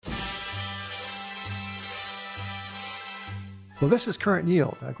Well, this is Current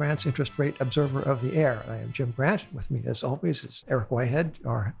Yield, Grant's Interest Rate Observer of the Air. I am Jim Grant. With me, as always, is Eric Whitehead,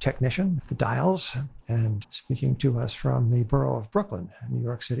 our technician at the dials. And speaking to us from the borough of Brooklyn, New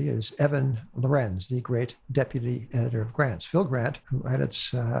York City, is Evan Lorenz, the great deputy editor of Grant's. Phil Grant, who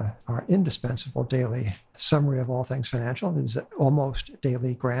edits our indispensable daily summary of all things financial, his almost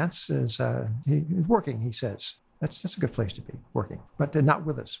daily Grants, is he's working, he says. That's a good place to be, working, but not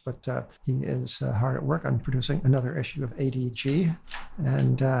with us. But he is hard at work on producing another issue of ADG.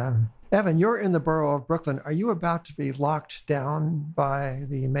 And Evan, you're in the borough of Brooklyn. Are you about to be locked down by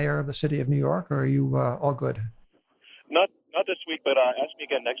the mayor of the city of New York, or are you all good? Not this week, but ask me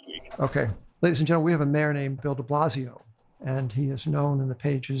again next week. Okay. Ladies and gentlemen, we have a mayor named Bill de Blasio, and he is known in the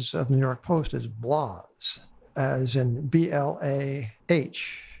pages of the New York Post as Blas, as in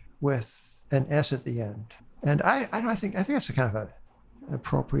B-L-A-H with an S at the end. And I think that's a kind of an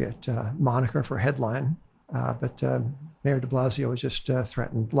appropriate moniker for headline. But Mayor de Blasio has just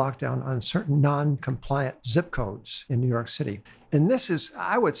threatened lockdown on certain non-compliant zip codes in New York City. And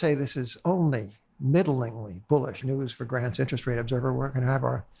I would say this is only middlingly bullish news for Grant's Interest Rate Observer. We're going to have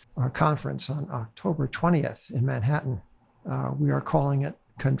our conference on October 20th in Manhattan. We are calling it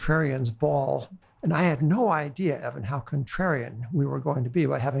Contrarian's Ball. And I had no idea, Evan, how contrarian we were going to be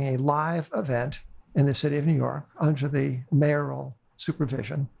by having a live event in the city of New York under the mayoral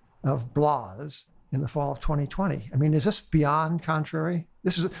supervision of Blas in the fall of 2020. I mean, is this beyond contrary?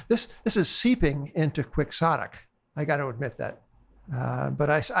 This is seeping into quixotic. I got to admit that. But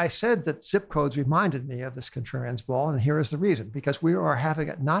I said that zip codes reminded me of this contrarian's ball, and here is the reason. Because we are having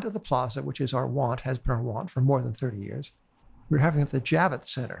it not at the Plaza, which is has been our want for more than 30 years. We're having it at the Javits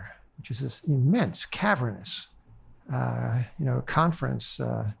Center, which is this immense, cavernous conference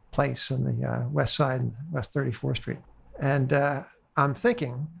place on the west side, West 34th Street. And I'm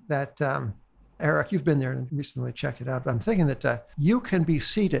thinking that, Eric, you've been there and recently checked it out, but I'm thinking that you can be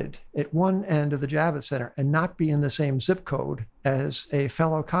seated at one end of the Javits Center and not be in the same zip code as a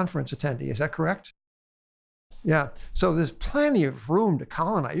fellow conference attendee. Is that correct? Yeah. So there's plenty of room to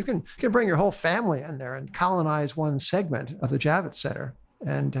colonize. You can bring your whole family in there and colonize one segment of the Javits Center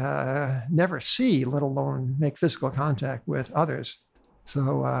and never see, let alone make physical contact with others.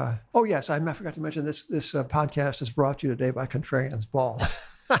 So, yes, I forgot to mention this podcast is brought to you today by Contrarian's Ball.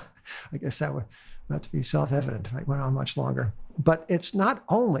 I guess that would have to be self-evident if I went on much longer. But it's not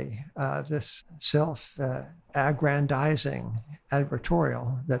only this self-aggrandizing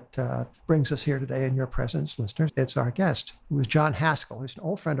advertorial that brings us here today in your presence, listeners. It's our guest, who is John Haskell. He's an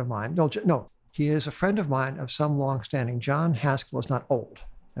old friend of mine. No. He is a friend of mine of some long-standing. John Haskell is not old.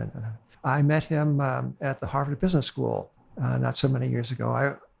 And I met him at the Harvard Business School not so many years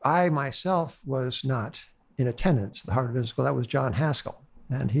ago. I myself was not in attendance at the Harvard Business School. That was John Haskell.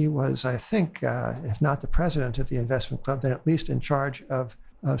 And he was, I think, if not the president of the investment club, then at least in charge of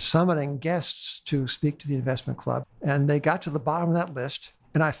summoning guests to speak to the investment club. And they got to the bottom of that list.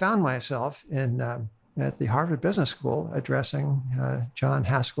 And I found myself at the Harvard Business School addressing John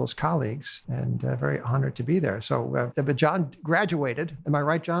Haskell's colleagues, and very honored to be there. So, but John graduated. Am I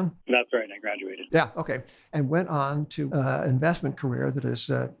right, John? That's right. I graduated. Yeah. Okay. And went on to investment career that is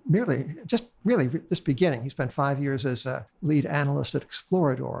just beginning. He spent 5 years as a lead analyst at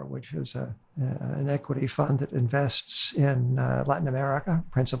Explorador, which is an equity fund that invests in Latin America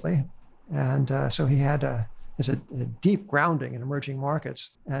principally. And so he had a deep grounding in emerging markets,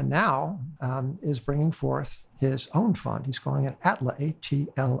 and now is bringing forth his own fund. He's calling it ATLA,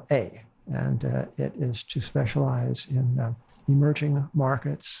 A-T-L-A, and it is to specialize in emerging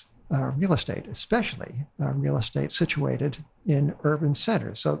markets real estate, especially real estate situated in urban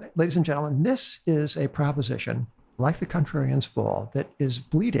centers. So, ladies and gentlemen, this is a proposition, like the Contrarian's Ball, that is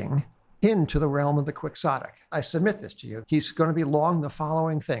bleeding into the realm of the quixotic. I submit this to you. He's going to be long the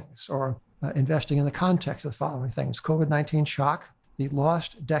following things, or investing in the context of the following things: COVID-19 shock, the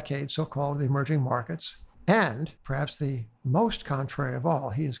lost decade, so-called, of the emerging markets, and perhaps the most contrary of all,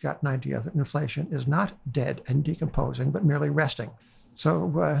 he has got an idea that inflation is not dead and decomposing, but merely resting.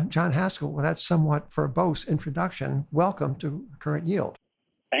 So, John Haskell, with that somewhat verbose introduction, welcome to Current Yield.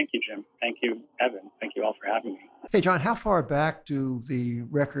 Thank you, Jim. Thank you, Evan. Thank you all for having me. Hey, John, how far back do the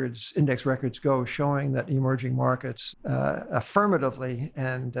index records go showing that emerging markets affirmatively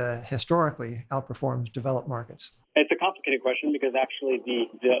and historically outperforms developed markets? It's a complicated question because actually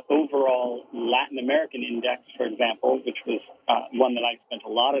the overall Latin American index, for example, which was one that I spent a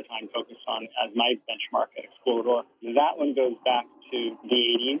lot of time focused on as my benchmark at Explorador, that one goes back to the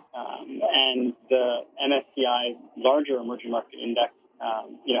 80s. And the MSCI larger emerging market index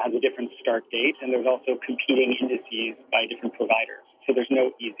has a different start date, and there's also competing indices by different providers. So there's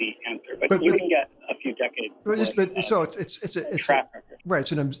no easy answer, but you can get a few decades. So it's track record. Right.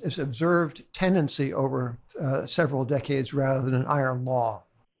 It's an observed tendency over several decades rather than an iron law.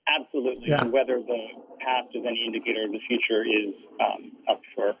 Absolutely. Yeah. And whether the past is any indicator of the future is up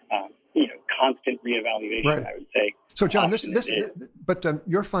for constant reevaluation. Right. I would say. So, John,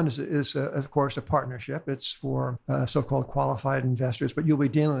 your fund is of course a partnership. It's for so-called qualified investors, but you'll be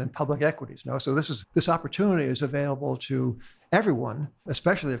dealing in public equities. No, so this opportunity is available to everyone,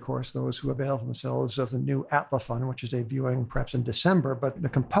 especially, of course, those who avail themselves of the new ATLA fund, which is debuting perhaps in December. But the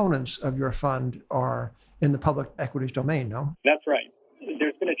components of your fund are in the public equities domain. No, that's right.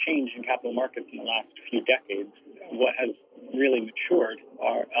 There's been a change in capital markets in the last few decades. What has really matured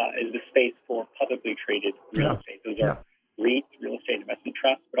is the space for publicly traded real estate. Those are REITs, real estate investment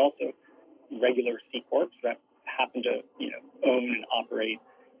trusts, but also regular C corps that happen to own and operate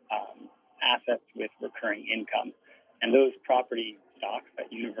assets with recurring income. And those property stocks,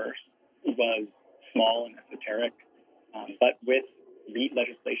 that universe, was small and esoteric, but with REIT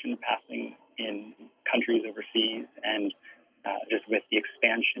legislation passing in countries overseas and just with the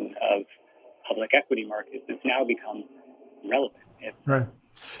expansion of public equity markets, it's now become relevant.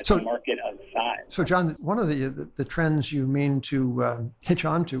 It's a market of size. So, John, one of the trends you mean to hitch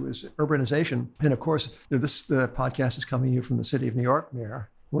onto is urbanization. And of course, this podcast is coming to you from the city of New York, Mayor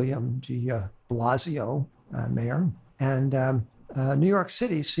William de Blasio, Mayor. And New York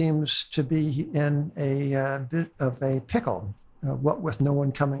City seems to be in a bit of a pickle. What with no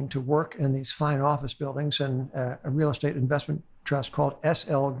one coming to work in these fine office buildings and a real estate investment trust called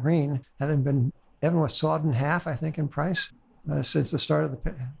SL Green having sawed in half, I think, in price since the start of the...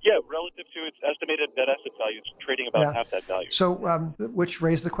 Yeah, relative to its estimated net asset value, it's trading about half that value. So, which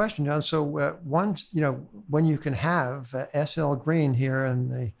raised the question, John. So, when you can have SL Green here in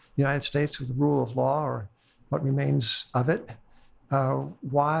the United States with the rule of law, or what remains of it,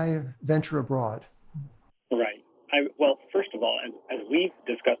 why venture abroad? Right. Well, first of all, as we've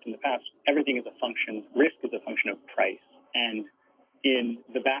discussed in the past, everything is a function, risk is a function of price. And in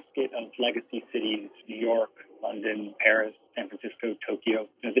the basket of legacy cities, New York, London, Paris, San Francisco, Tokyo,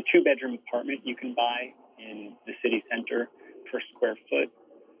 the two-bedroom apartment you can buy in the city center per square foot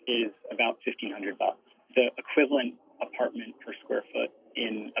is about $1,500. The equivalent apartment per square foot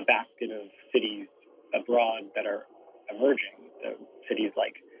in a basket of cities abroad that are emerging, cities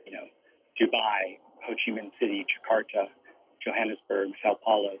like, Dubai, Ho Chi Minh City, Jakarta, Johannesburg, Sao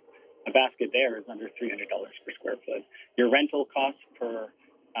Paulo, a basket there is under $300 per square foot. Your rental costs per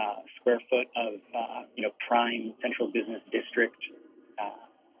square foot of, prime central business district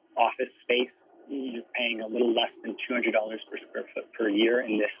office space, you're paying a little less than $200 per square foot per year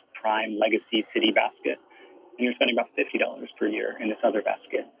in this prime legacy city basket. And you're spending about $50 per year in this other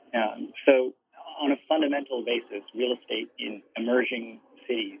basket. So on a fundamental basis, real estate in emerging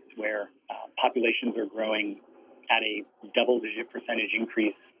cities where populations are growing at a double-digit percentage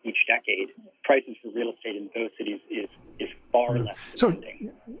increase each decade, prices for real estate in those cities is far less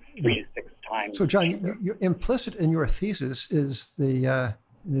demanding, 3 to 6 times. So, John, you implicit in your thesis is the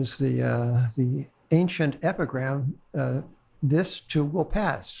ancient epigram, "This too will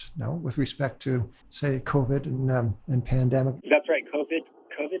pass." No, with respect to, say, COVID and pandemic. That's right. COVID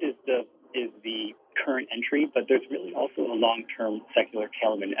is the current entry, but there's really also a long-term secular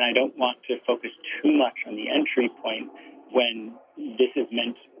tailwind. And I don't want to focus too much on the entry point when this is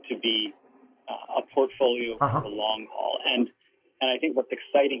meant to be a portfolio for the long haul. And I think what's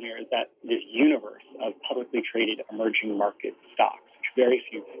exciting here is that this universe of publicly traded emerging market stocks, which very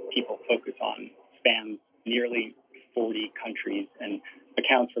few people focus on, spans nearly 40 countries and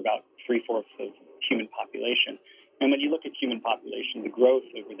accounts for about 3/4 of human population. And when you look at human population, the growth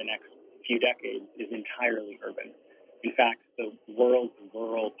over the next few decades is entirely urban. In fact, the world's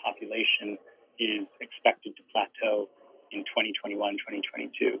rural population is expected to plateau in 2021,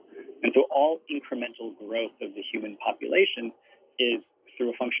 2022. And so all incremental growth of the human population is through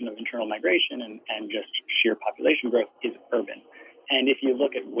a function of internal migration and just sheer population growth is urban. And if you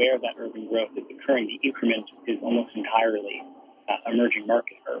look at where that urban growth is occurring, the increment is almost entirely emerging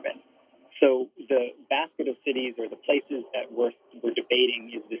market urban. So the basket of cities or the places that we're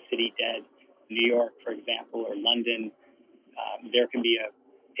debating, is the city dead? New York, for example, or London, there can be a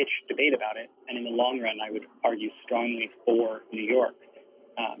pitched debate about it. And in the long run, I would argue strongly for New York.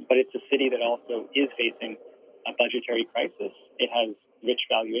 But it's a city that also is facing a budgetary crisis. It has rich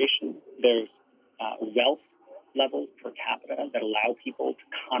valuation. There's wealth levels per capita that allow people to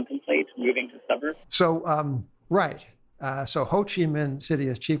contemplate moving to suburbs. So, right. So Ho Chi Minh City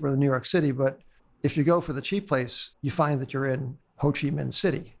is cheaper than New York City, but if you go for the cheap place, you find that you're in Ho Chi Minh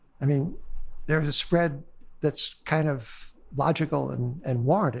City. I mean, there's a spread that's kind of logical and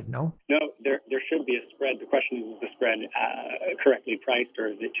warranted, no? No, there should be a spread. The question is the spread correctly priced, or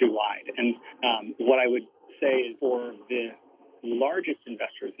is it too wide? And what I would say is for the largest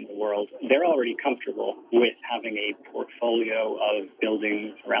investors in the world, they're already comfortable with having a portfolio of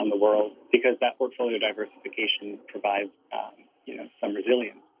buildings around the world because that portfolio diversification provides some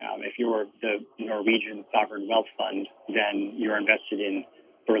resilience. If you're the Norwegian Sovereign Wealth Fund, then you're invested in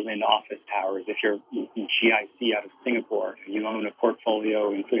Berlin office towers. If you're GIC out of Singapore, you own a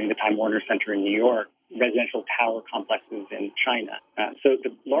portfolio, including the Time Warner Center in New York, residential tower complexes in China. So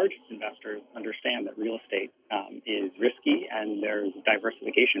the largest investors understand that real estate is risky and there's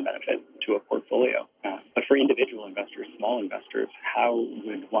diversification benefit to a portfolio. But for individual investors, small investors, how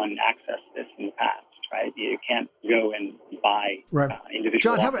would one access this in the past? Right, you can't go and buy individual.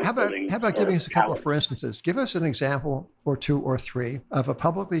 John, how about giving us a couple towers. for instances? Give us an example or two or three of a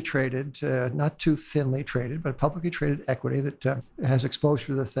publicly traded, not too thinly traded, but publicly traded equity that has exposure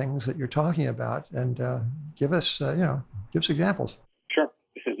to the things that you're talking about, and give us examples. Sure,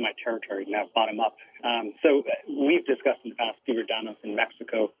 this is my territory now, bottom up. So we've discussed in the past Giverdanos in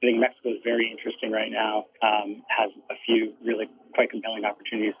Mexico. I think Mexico is very interesting right now. Has a few really quite compelling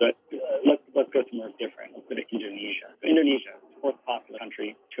opportunities. But let's go somewhere different. Let's go to Indonesia. Indonesia, fourth populous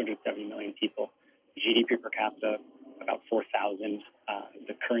country, 270 million people. GDP per capita about 4,000.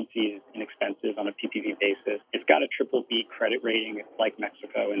 The currency is inexpensive on a PPP basis. It's got a triple B credit rating. It's like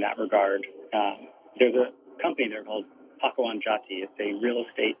Mexico in that regard. There's a company there called Pakuan Jati. It's a real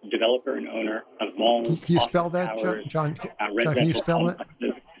estate developer and owner of malls. Can you spell that, towers, John? John, can you spell that?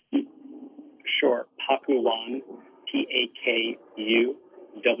 Sure. Pakuan,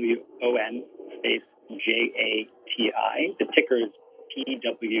 Pakuwon, space Jati. The ticker is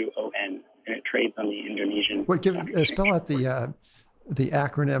PWON, and it trades on the Indonesian. Wait, spell out the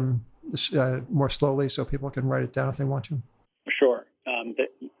acronym more slowly so people can write it down if they want to. Sure.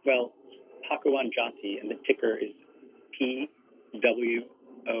 Pakuan Jati, and the ticker is PWON.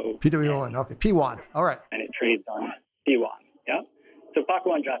 PWON, okay. P1, all right. And it trades on P1, yeah? So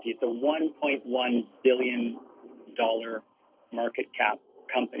Pakuan Jati, it's a $1.1 billion market cap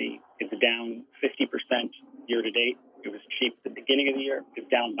company. It's down 50% year to date. It was cheap at the beginning of the year. It's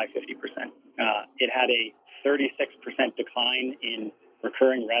down by 50%. It had a 36% decline in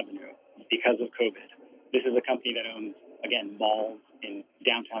recurring revenue because of COVID. This is a company that owns, again, malls in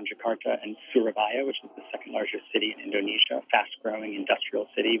downtown Jakarta and Surabaya, which is the second largest city in Indonesia, fast-growing industrial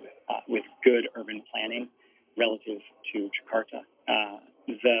city with good urban planning relative to Jakarta.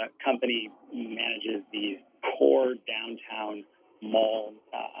 The company manages these core downtown malls,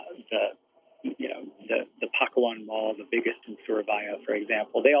 the Pakuan Mall, the biggest in Surabaya, for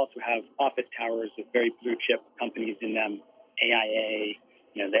example. They also have office towers with very blue chip companies in them, AIA,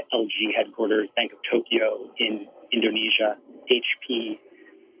 the LG headquarters, Bank of Tokyo in Indonesia, HP.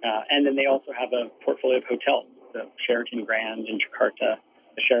 And then they also have a portfolio of hotels, the Sheraton Grand in Jakarta,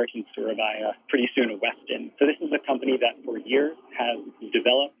 the Sheraton Surabaya, pretty soon a Westin. So this is a company that for years has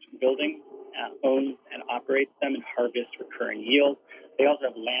developed buildings, owns and operates them and harvests recurring yield. They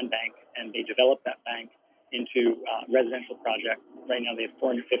also have a land bank, and they develop that bank into residential projects. Right now they have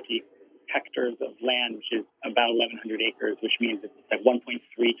 450 hectares of land, which is about 1,100 acres, which means it's like 1.3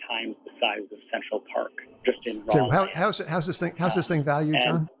 times the size of Central Park, just in raw land. How's this thing valued,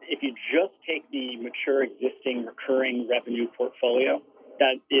 John? If you just take the mature existing recurring revenue portfolio,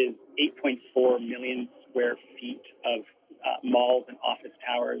 that is 8.4 million square feet of malls and office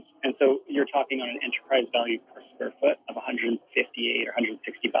towers. And so you're talking on an enterprise value per square foot of $158 or $160.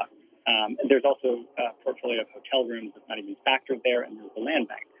 There's also a portfolio of hotel rooms that's not even factored there, and there's the land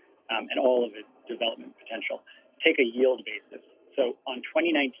bank, and all of its development potential. Take a yield basis. So on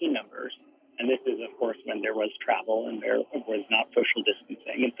 2019 numbers, and this is, of course, when there was travel and there was not social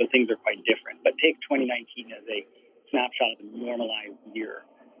distancing, and so things are quite different. But take 2019 as a snapshot of a normalized year.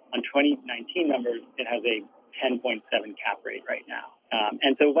 On 2019 numbers, it has a 10.7 cap rate right now.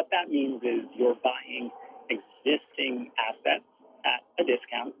 And so what that means is you're buying existing assets at a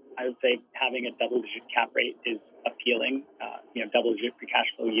discount. I would say having a double-digit cap rate is appealing. Double-digit free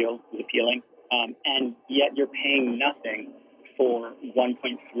cash flow yield is appealing. And yet you're paying nothing for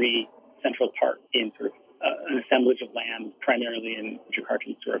 1.3 Central Park in sort of an assemblage of land, primarily in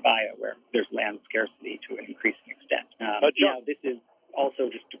Jakarta and Surabaya, where there's land scarcity to an increasing extent. This is also,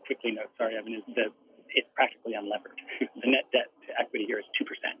 just to quickly note, sorry, Evan, is that it's practically unlevered. The net debt to equity here is 2%,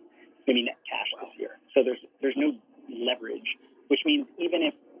 maybe net cash this year. So there's no leverage, which means even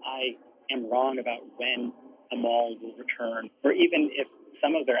if I am wrong about when a mall will return, or even if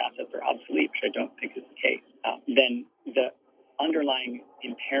some of their assets are obsolete, which I don't think is the case, then the underlying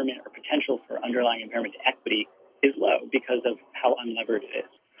impairment or potential for underlying impairment to equity is low because of how unlevered it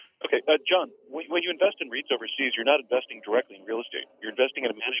is. Okay, John, when you invest in REITs overseas, you're not investing directly in real estate. You're investing in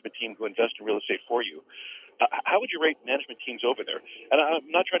a management team who invest in real estate for you. How would you rate management teams over there? And I'm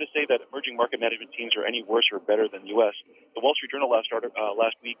not trying to say that emerging market management teams are any worse or better than the U.S. The Wall Street Journal last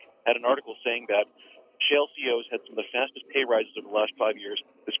week had an article saying that shale CEOs had some of the fastest pay rises over the last 5 years,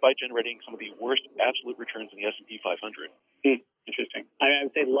 despite generating some of the worst absolute returns in the S&P 500. Interesting. I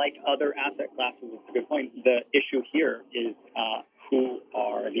would say, like other asset classes, it's a good point. The issue here is who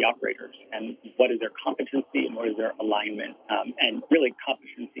are the operators and what is their competency and what is their alignment. And really,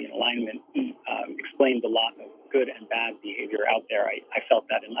 competency and alignment explains a lot of good and bad behavior out there. I felt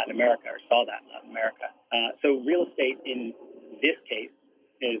that in Latin America, or saw that in Latin America. So real estate in this case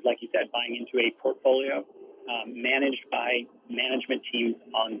is, like you said, buying into a portfolio managed by management teams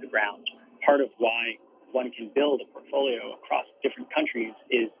on the ground. Part of why one can build a portfolio across different countries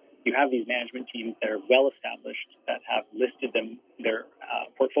is you have these management teams that are well established, that have listed their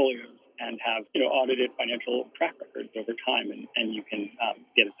portfolios and have audited financial track records over time, and you can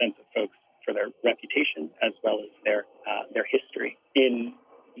get a sense of folks for their reputation as well as their history. In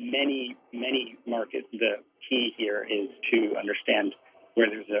many markets, the key here is to understand where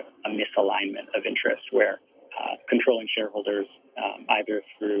there's a misalignment of interest, where controlling shareholders, either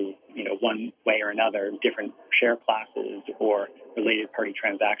through one way or another, different share classes or related party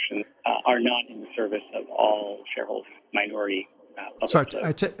transactions, are not in the service of all shareholders, minority. So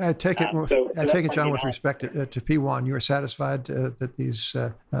I take it, John, with respect to P1, you are satisfied that these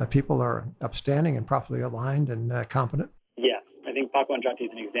people are upstanding and properly aligned and competent? Yes, I think Paco Andrade is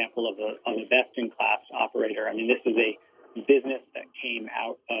an example of a best-in-class operator. I mean, this is a business that came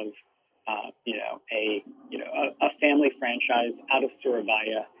out of a family franchise out of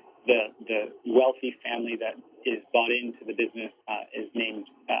Surabaya. The wealthy family that is bought into the business is named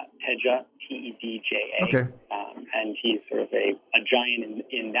Teja, T-E-D-J-A. Okay. And he's sort of a giant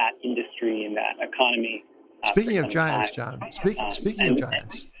in that industry, in that economy. Speaking of giants, John, speaking of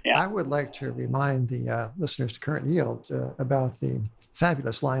giants, yeah. I would like to remind the listeners to Current Yield about the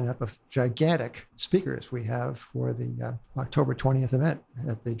fabulous lineup of gigantic speakers we have for the October 20th event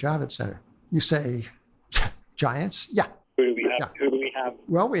at the Javits Center. You say giants? Yeah. Who do we have? Yeah. Who do we have?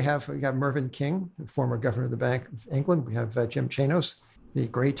 Well, we have Mervyn King, the former governor of the Bank of England. We have Jim Chanos, the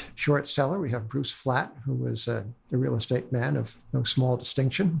great short seller. We have Bruce Flatt, who was a real estate man of no small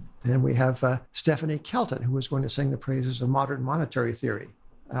distinction. And we have Stephanie Kelton, who is going to sing the praises of modern monetary theory.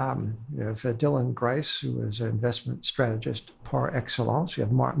 We have Dylan Grice, who is an investment strategist par excellence. We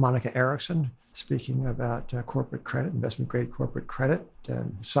have Monica Erickson speaking about corporate credit, investment-grade corporate credit,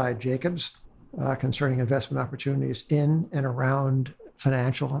 and Cy Jacobs concerning investment opportunities in and around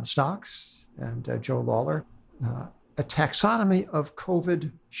financial stocks, and Joe Lawler. A taxonomy of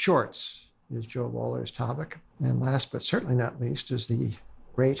COVID shorts is Joe Lawler's topic. And last but certainly not least is the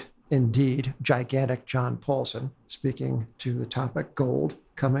great, indeed gigantic John Paulson speaking to the topic gold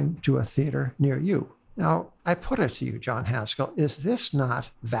coming to a theater near you. Now, I put it to you, John Haskell, is this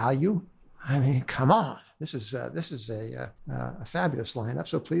not value? I mean, come on. This is a fabulous lineup.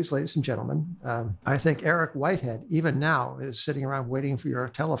 So please, ladies and gentlemen, I think Eric Whitehead, even now, is sitting around waiting for your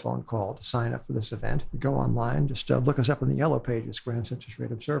telephone call to sign up for this event. Go online, just look us up in the yellow pages, Grand Central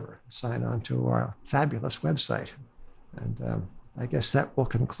Rate Observer. Sign on to our fabulous website. And I guess that will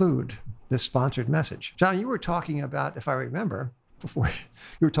conclude this sponsored message. John, you were talking about, if I remember, before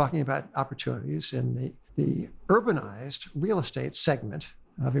you were talking about opportunities in the urbanized real estate segment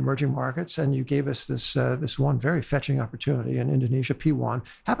of emerging markets, and you gave us this one very fetching opportunity in Indonesia, P1.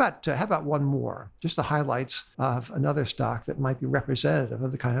 How about one more? Just the highlights of another stock that might be representative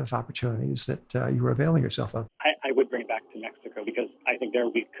of the kind of opportunities that you were availing yourself of. I would bring it back to Mexico, because I think there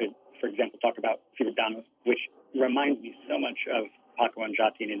we could, for example, talk about Fibra Danus, which reminds me so much of Paco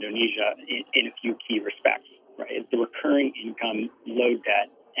Andrade in Indonesia in a few key respects. Right, it's the recurring income, low debt,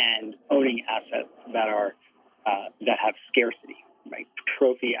 and owning assets that have scarcity. Right,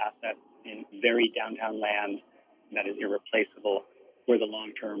 trophy assets in very downtown land that is irreplaceable, where the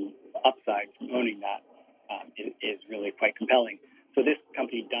long-term upside from owning that is really quite compelling. So this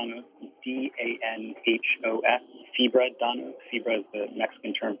company, Danus, D-A-N-H-O-S, Fibra Danus. Fibra is the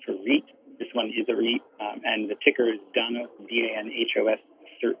Mexican term for REIT. This one is a REIT, and the ticker is Danus, D-A-N-H-O-S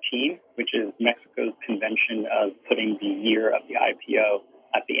 13, which is Mexico's convention of putting the year of the IPO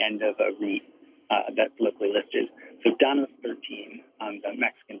at the end of a REIT that's locally listed. So Danus 13 on the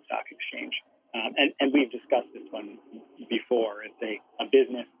Mexican Stock Exchange. And we've discussed this one before. It's a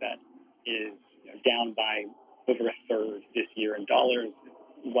business that is down by over a third this year in dollars,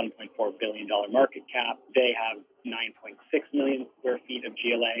 $1.4 billion market cap. They have 9.6 million square feet of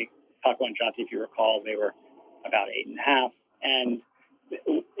GLA. Paco Andrade, if you recall, they were about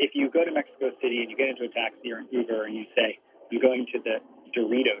if you go to Mexico City and you get into a taxi or an Uber and you say, I'm going to the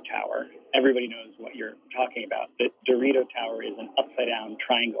Dorito Tower, everybody knows what you're talking about. The Dorito Tower is an upside-down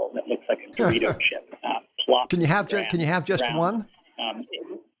triangle that looks like a Dorito chip. Can you have just ground. one?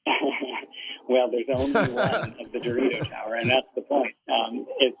 Well, there's only one of the Dorito Tower, and that's the point.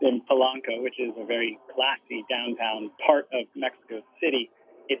 It's in Polanco, which is a very classy downtown part of Mexico City.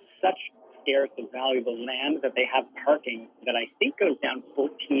 It's such scarce and valuable land that they have parking that I think goes down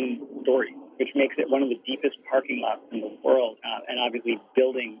 14 stories, which makes it one of the deepest parking lots in the world. And obviously,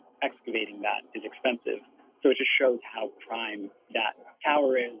 excavating that is expensive. So it just shows how prime that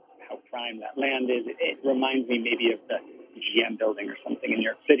tower is, how prime that land is. It reminds me maybe of the GM building or something in New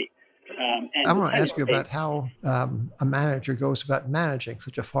York City. I want to ask you about how a manager goes about managing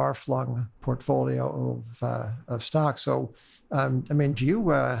such a far-flung portfolio of stocks. So, do you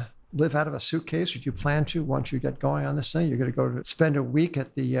live out of a suitcase, or do you plan to once you get going on this thing? You're going to go to spend a week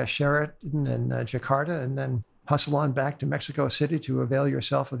at the Sheraton in Jakarta and then hustle on back to Mexico City to avail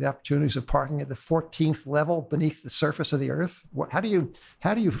yourself of the opportunities of parking at the 14th level beneath the surface of the earth? How do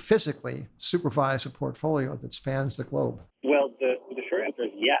you physically supervise a portfolio that spans the globe? Well, the short answer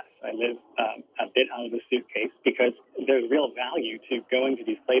is yes. I live a bit out of the suitcase because there's real value to going to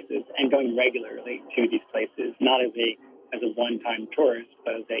these places and going regularly to these places, not as a one-time tourist,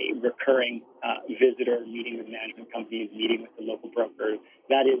 but as a recurring visitor, meeting with management companies, meeting with the local brokers.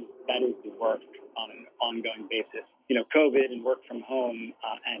 That is the work on an ongoing basis. COVID and work from home,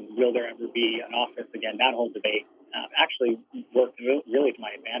 and will there ever be an office again? That whole debate actually worked really to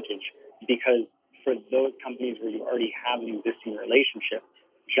my advantage, because for those companies where you already have an existing relationship,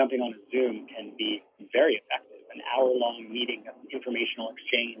 jumping on a Zoom can be very effective. An hour-long meeting, an informational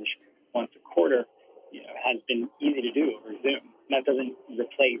exchange once a quarter, has been easy to do over Zoom. That doesn't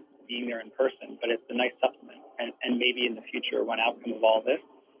replace being there in person, but it's a nice supplement. And maybe in the future, one outcome of all this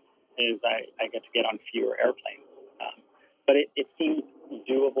is I get to get on fewer airplanes. But it seems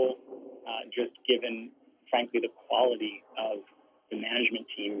doable, just given, frankly, the quality of the management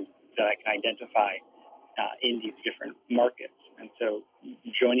teams that I can identify in these different markets. And so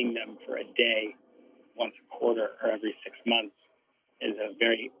joining them for a day once a quarter or every 6 months is a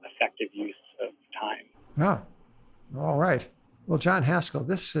very effective use of time. Oh, all right. Well, John Haskell,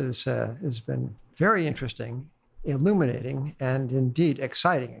 this has been very interesting, illuminating, and indeed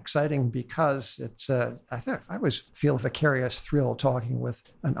exciting. Exciting because it's, I always feel a vicarious thrill talking with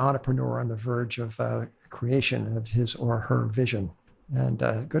an entrepreneur on the verge of creation of his or her vision. And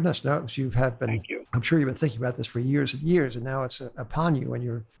goodness knows Thank you. I'm sure you've been thinking about this for years and years, and now it's upon you. And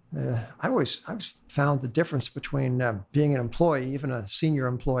you're, I always found the difference between being an employee, even a senior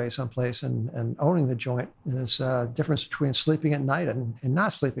employee someplace, and owning the joint is the difference between sleeping at night and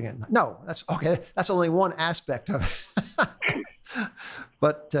not sleeping at night. No, that's okay. That's only one aspect of it.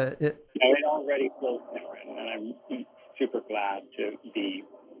 But it already flows different, and I'm super glad to be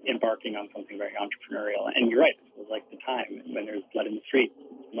embarking on something very entrepreneurial. And you're right, it was like the time when there's blood in the streets,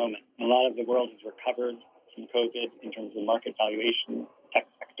 the moment. A lot of the world has recovered from COVID in terms of market valuation. Tech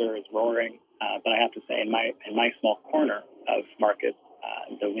sector is roaring. But I have to say, in my small corner of markets,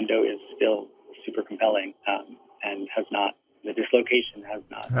 the window is still super compelling, and the dislocation has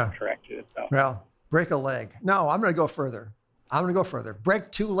not corrected itself. Well, break a leg. No, I'm going to go further.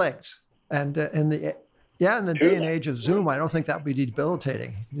 Break 2 legs. And in the day and age of Zoom, I don't think that would be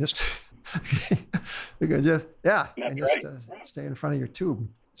debilitating. Just you can just stay in front of your tube.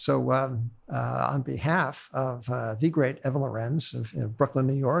 So on behalf of the great Evan Lorenz of Brooklyn,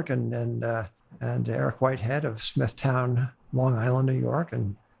 New York, and Eric Whitehead of Smithtown, Long Island, New York,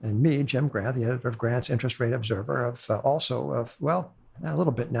 and me, Jim Grant, the editor of Grant's Interest Rate Observer, a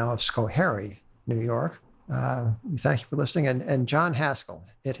little bit now of Schoharie, New York. Thank you for listening. And John Haskell,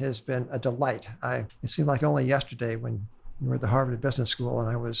 it has been a delight. It seemed like only yesterday when you were at the Harvard Business School, and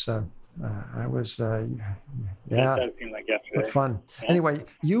I was It does seem like yesterday. What fun. Yeah. Anyway,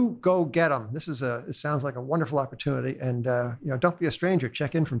 you go get them. It sounds like a wonderful opportunity. And, don't be a stranger.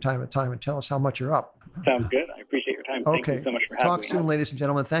 Check in from time to time and tell us how much you're up. Sounds good. I appreciate your time. Okay. Thank you so much for having me. Talk soon, ladies and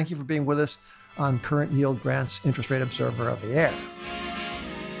gentlemen. Thank you for being with us on Current Yield, Grant's Interest Rate Observer of the Air.